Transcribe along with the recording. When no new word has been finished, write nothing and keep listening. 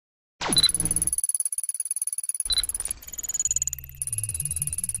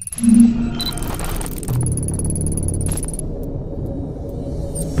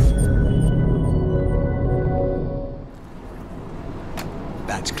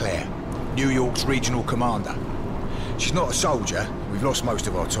Claire, New York's regional commander. She's not a soldier. We've lost most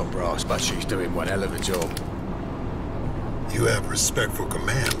of our top brass, but she's doing one hell of a job. You have respect for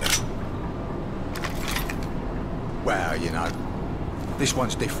command now. Well, you know, this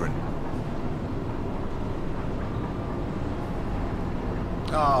one's different.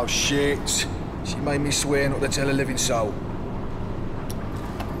 Oh, shit. She made me swear not to tell a living soul.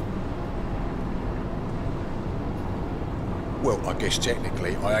 Well, I guess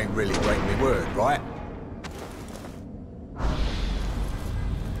technically I ain't really breaking my word, right?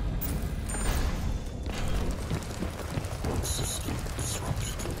 System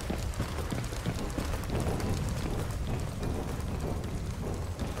disrupted.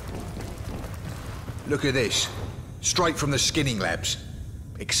 Look at this. Straight from the skinning labs.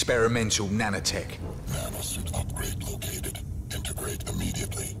 Experimental nanotech. Nanosuit upgrade located. Integrate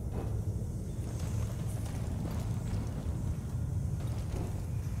immediately.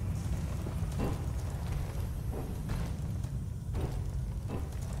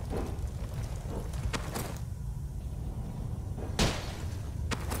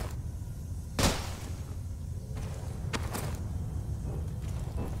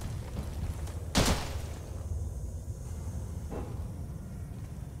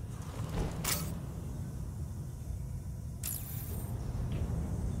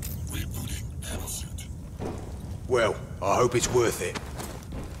 Well, I hope it's worth it.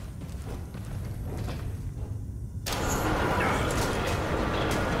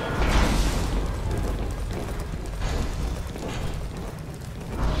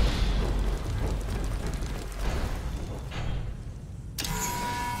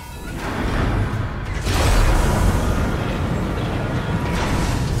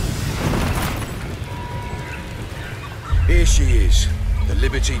 Here she is, the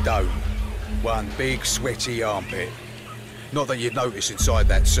Liberty Dome. One big, sweaty armpit. Not that you'd notice inside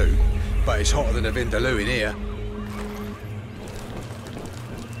that suit, but it's hotter than a Vindaloo in here.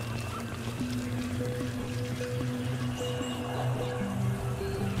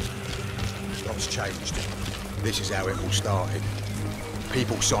 Lots changed. This is how it all started.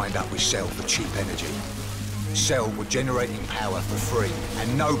 People signed up with Cell for cheap energy. Cell were generating power for free,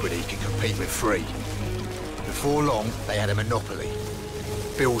 and nobody can compete with free. Before long, they had a monopoly.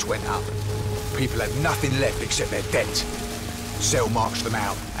 Bills went up. People had nothing left except their debt. Cell marched them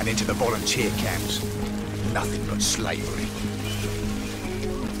out and into the volunteer camps. Nothing but slavery.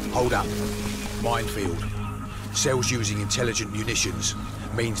 Hold up. Minefield. Cell's using intelligent munitions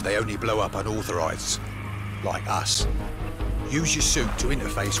means they only blow up unauthorized. Like us. Use your suit to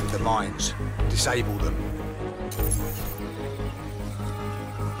interface with the mines. Disable them.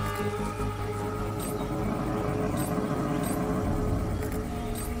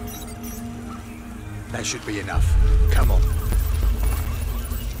 That should be enough. Come on.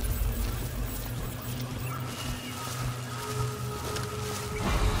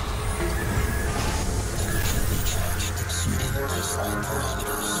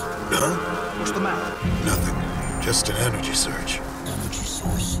 Huh? What's the matter? Nothing. Just an energy surge. Energy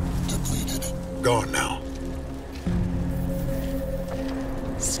source depleted. Gone now.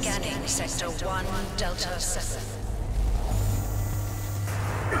 Scanning Sector 1, Delta 7.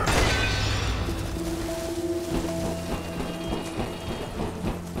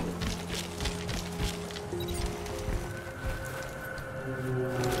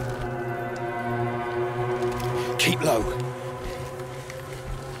 Keep low.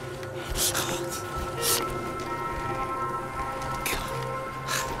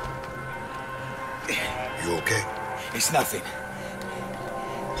 You okay? It's nothing.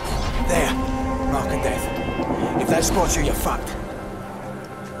 There. Mark of death. If that spots you, you're fucked.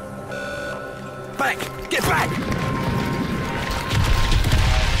 Back! Get back!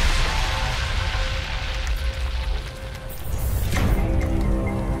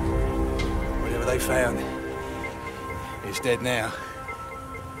 Whatever they found, it's dead now.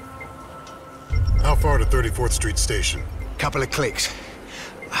 How far to 34th Street Station? Couple of clicks.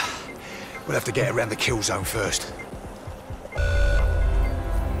 We'll have to get around the kill zone first.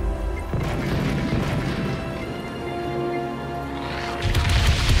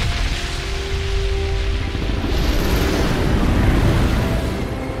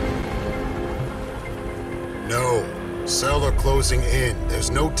 No. Cell are closing in. There's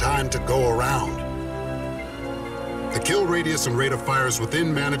no time to go around. The kill radius and rate of fire is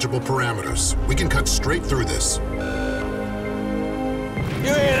within manageable parameters. We can cut straight through this. You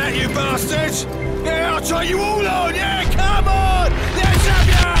hear that, you bastards? Yeah, I'll try you all on! Yeah, come on! Let's have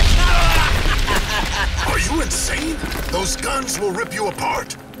ya! Are you insane? Those guns will rip you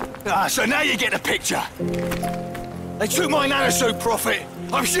apart. Ah, so now you get the picture. They took my nanosuit, Prophet!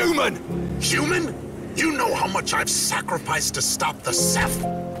 I'm human! Human? You know how much I've sacrificed to stop the Ceph.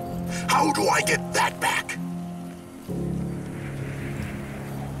 How do I get that back?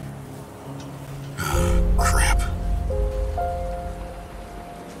 Crap.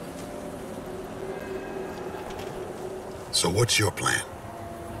 So what's your plan?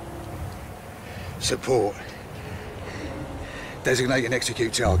 Support. Designate and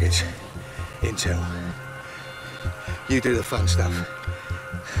execute targets. Intel. You do the fun stuff.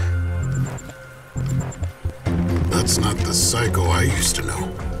 That's not the Psycho I used to know.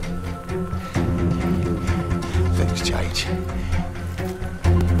 Things change.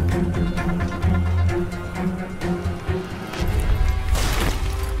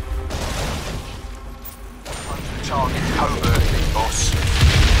 Target covertly, boss.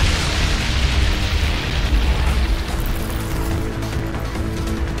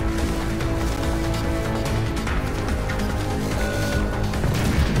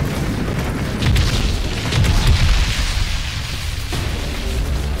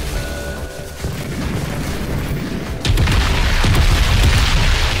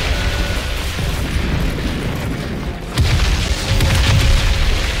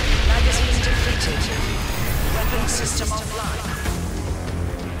 System offline.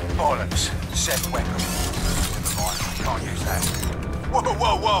 Bollocks. Ceph weapon. Never mind, can't use that. Whoa,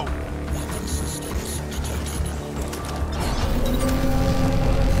 whoa, whoa!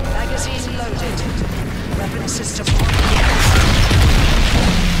 Magazine loaded. Weapon system online.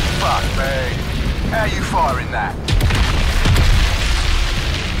 Fuck me. How are you firing that?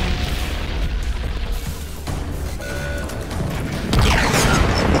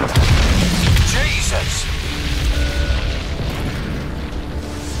 Jesus!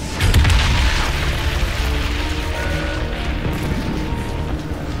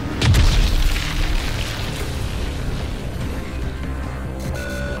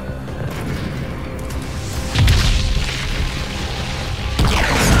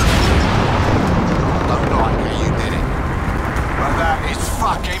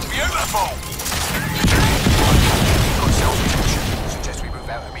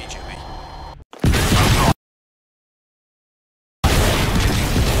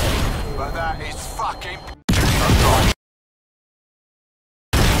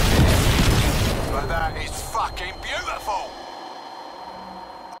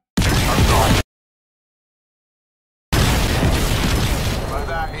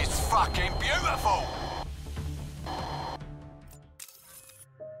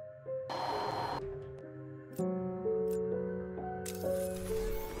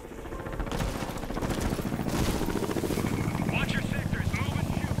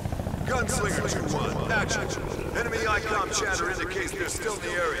 Gunslinger 2-1, action. Enemy ICOM chatter indicates they're still in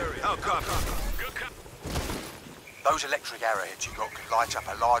the area. How copy? Those electric arrowheads you got can light up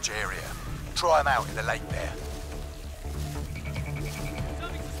a large area. Try them out in the lake there.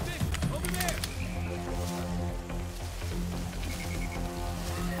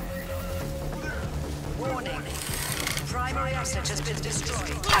 Warning. Primary asset has been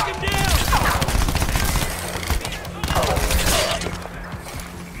destroyed. Lock him down!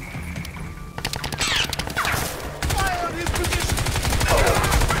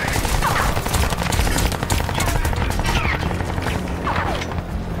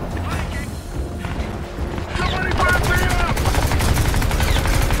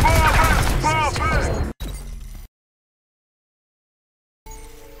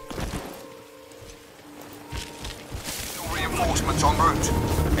 Reinforcements en route.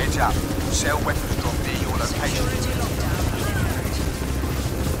 Heads up. Cell weapons drop near your location. Security lockdown imminent.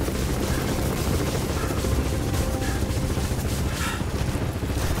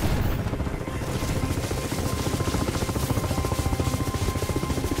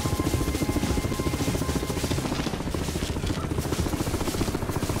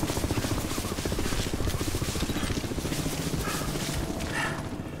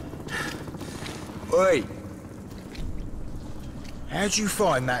 Oi! How'd you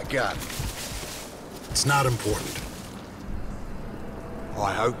find that gun? It's not important.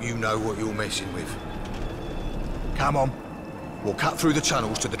 I hope you know what you're messing with. Come on. We'll cut through the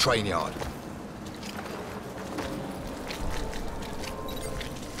tunnels to the train yard.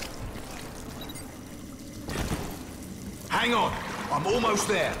 Hang on. I'm almost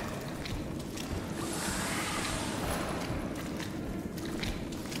there.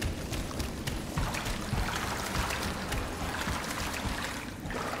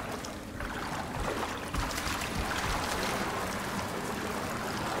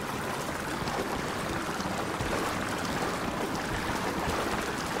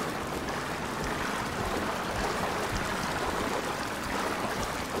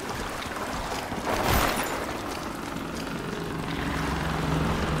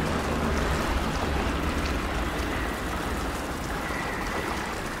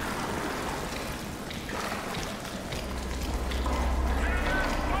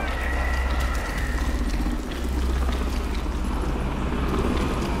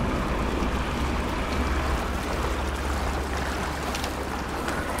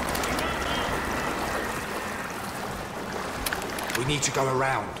 need to go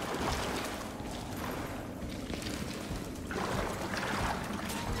around. You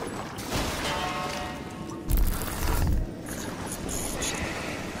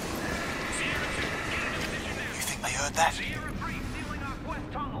think they heard that?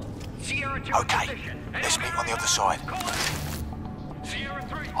 Okay, let's meet on the other side.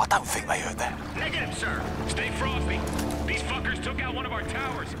 I don't think they heard that. Negative, sir. Stay frosty. These fuckers took out one of our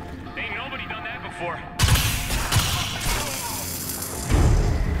towers. Ain't nobody done that before.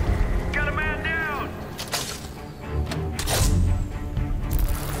 Got a man down!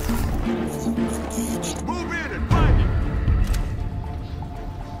 Move in and fight it!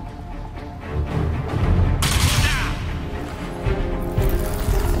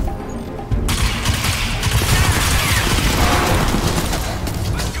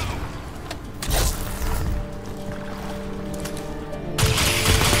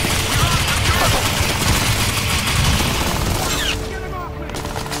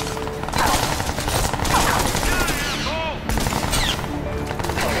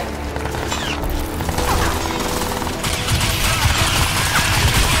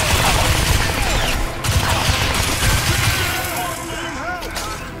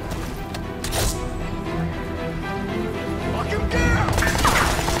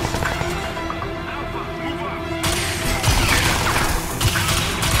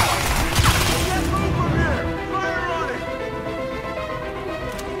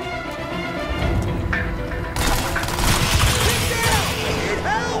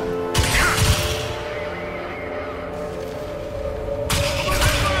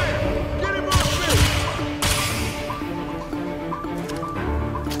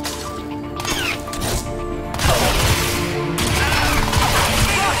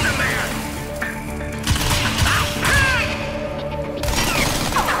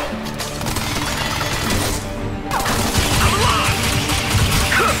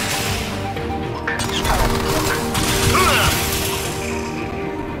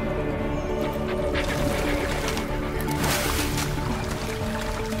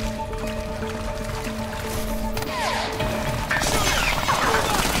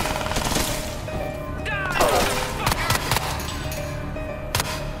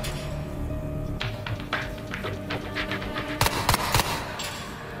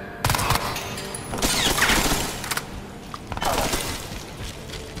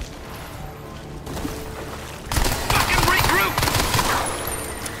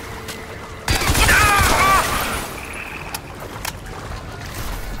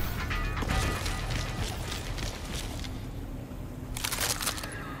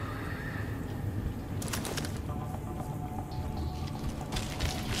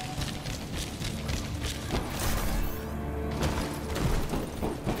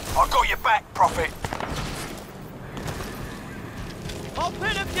 I got your back, Prophet. I'll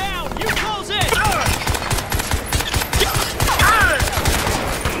pin him down! You close in!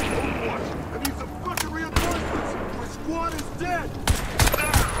 I need some fucking reinforcements! My squad is dead!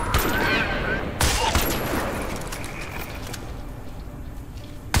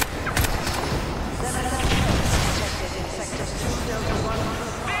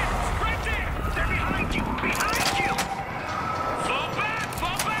 Right there! They're behind you! Behind you! Fall back!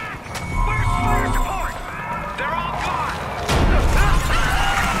 Fall back! Where's fire support? They're all gone!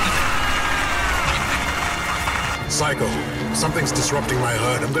 Psycho, something's disrupting my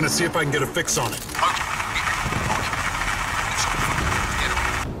HUD. I'm gonna see if I can get a fix on it.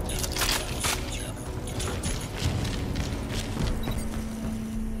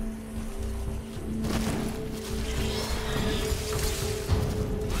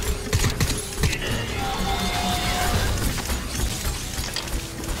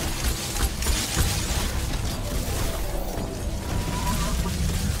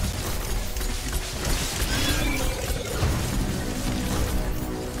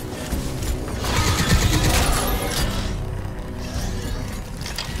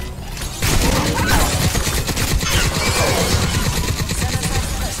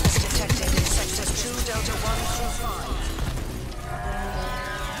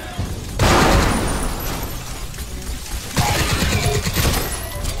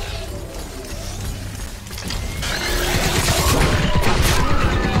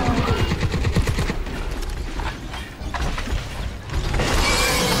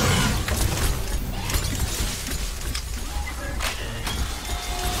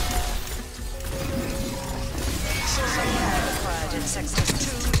 Sectors 2,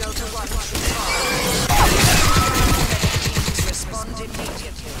 Delta 1 through 5. Respond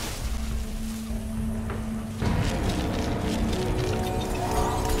immediately.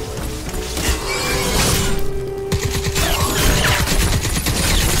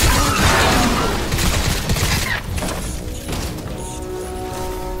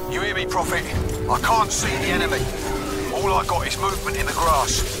 Prophet. I can't see the enemy. All I got is movement in the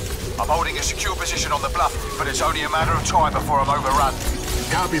grass. I'm holding a secure position on the bluff, but it's only a matter of time before I'm overrun.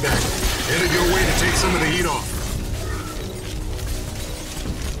 Copy that. Headed your way to take some of the heat off.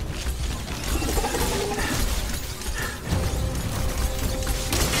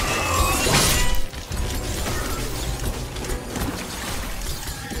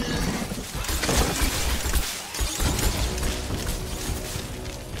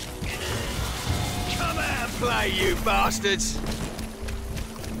 Come out and play, you bastards!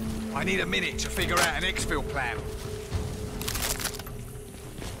 I need a minute to figure out an exfil plan.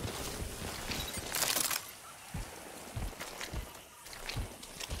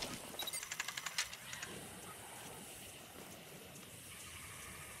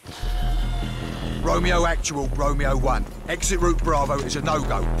 Romeo Actual, Romeo 1. Exit route Bravo is a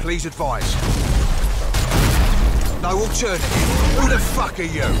no-go. Please advise. No alternative? Who the fuck are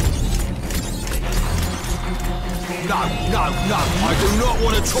you? No, I do not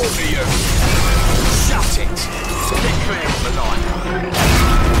want to talk to you. Shut it. Get clear on the line.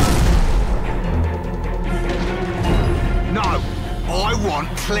 No, I want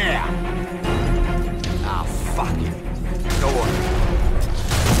clear. Ah, fuck it. Go on.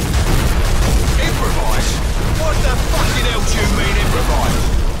 Improvise? What the fucking hell do you mean improvise?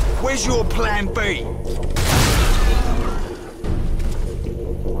 Where's your plan B?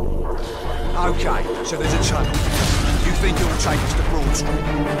 Okay, so there's a tunnel. You think it will take us to Broad Street?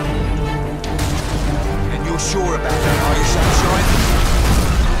 And you're sure about that, are you, Sunshine?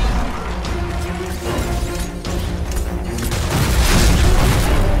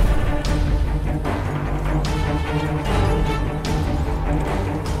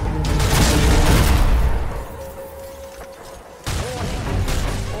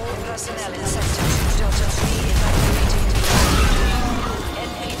 All personnel in Sector 2 Delta 3 evacuating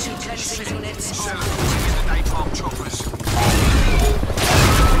NP2 cleansing units Cell on cooling in the napalm choppers.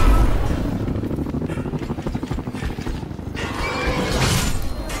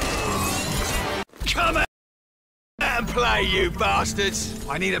 Come out and play, you bastards!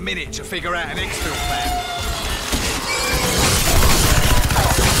 I need a minute to figure out an exfil plan.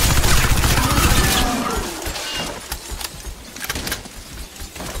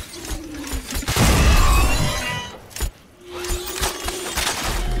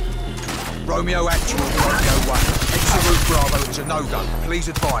 Romeo Actual, Romeo 1. Exit route Bravo is a no-go. Please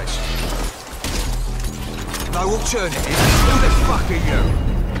advise. No alternative? Who the fuck are you?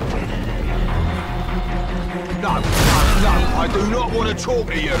 No, I do not want to talk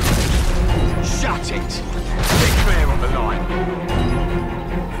to you. Shut it. Get clear on the line.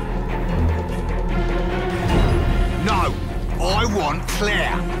 No, I want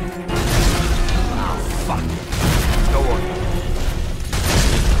clear. Oh, fuck it. Go on.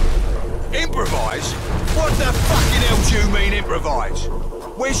 Improvise? What the fucking hell do you mean improvise?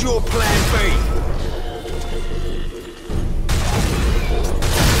 Where's your plan B?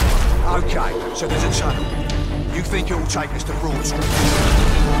 Okay, so there's a tunnel. You think it will take us to Broad Street?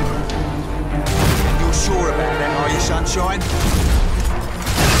 And you're sure about that, are you, Sunshine?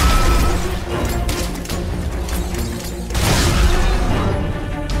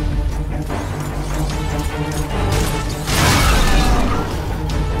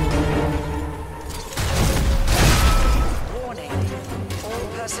 warning. All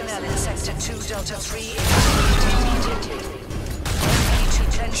personnel in Sector 2 Delta 3 evacuating immediately. NP2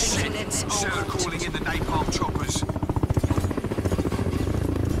 cleansing units Cell on route. calling in the napalm choppers.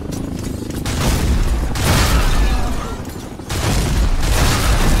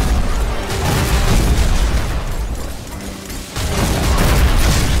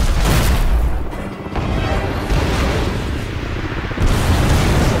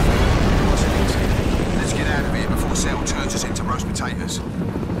 Let's get out of here before Cell turns us into roast potatoes.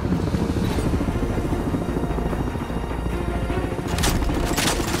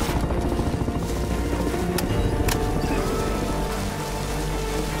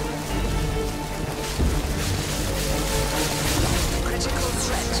 Critical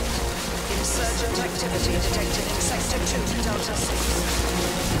threat. Insurgent activity detected in Sector 2 Delta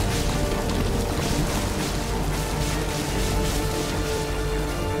 6.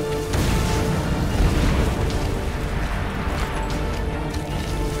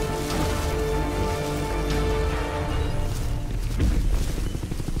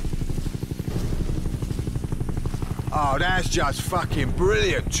 Oh, that's just fucking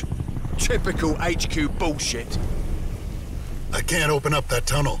brilliant. Typical HQ bullshit. I can't open up that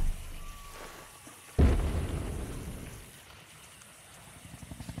tunnel.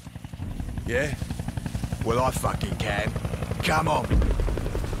 Yeah? Well, I fucking can. Come on.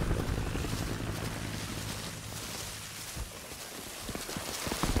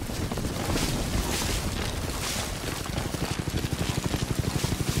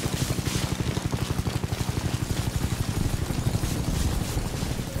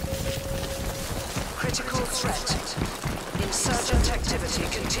 threat. Insurgent activity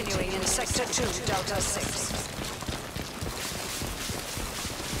continuing in Sector 2, Delta 6.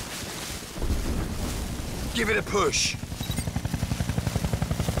 Give it a push.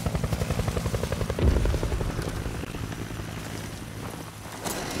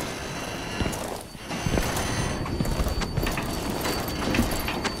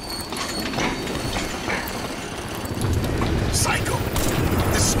 Psycho!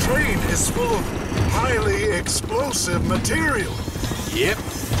 This train is full of highly explosive material. Yep.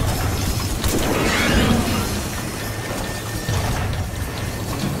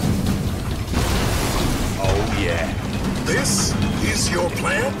 Oh, yeah. This is your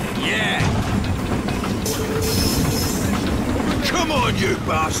plan? Yeah. Come on, you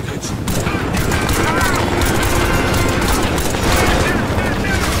bastards!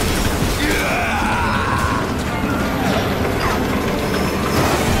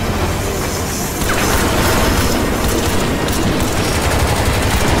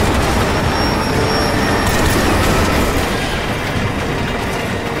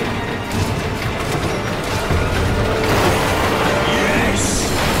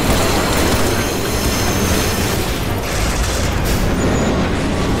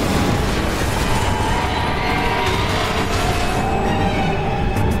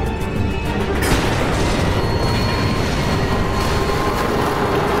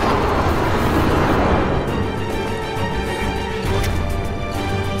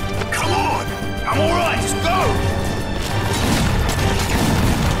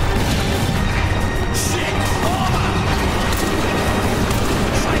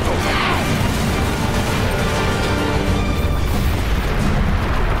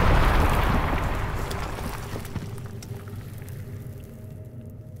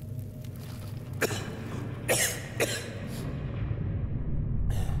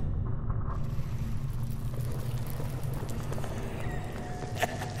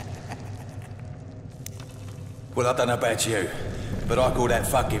 Well, I don't know about you, but I call that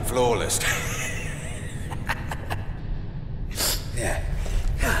fucking flawless. Yeah.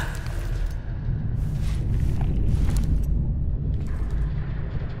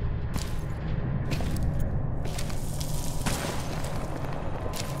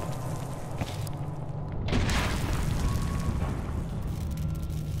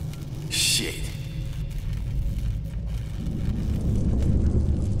 Shit.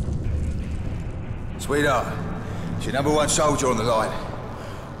 Sweetheart. It's your #1 soldier on the line.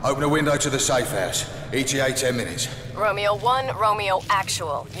 Open a window to the safe house. ETA 10 minutes. Romeo 1, Romeo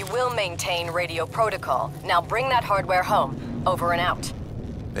Actual. You will maintain radio protocol. Now bring that hardware home. Over and out.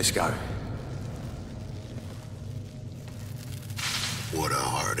 Let's go. What a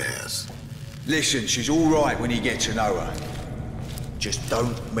hard ass. Listen, she's all right when you get to know her. Just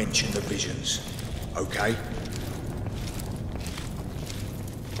don't mention the visions, okay?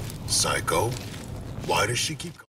 Psycho? Why does she keep...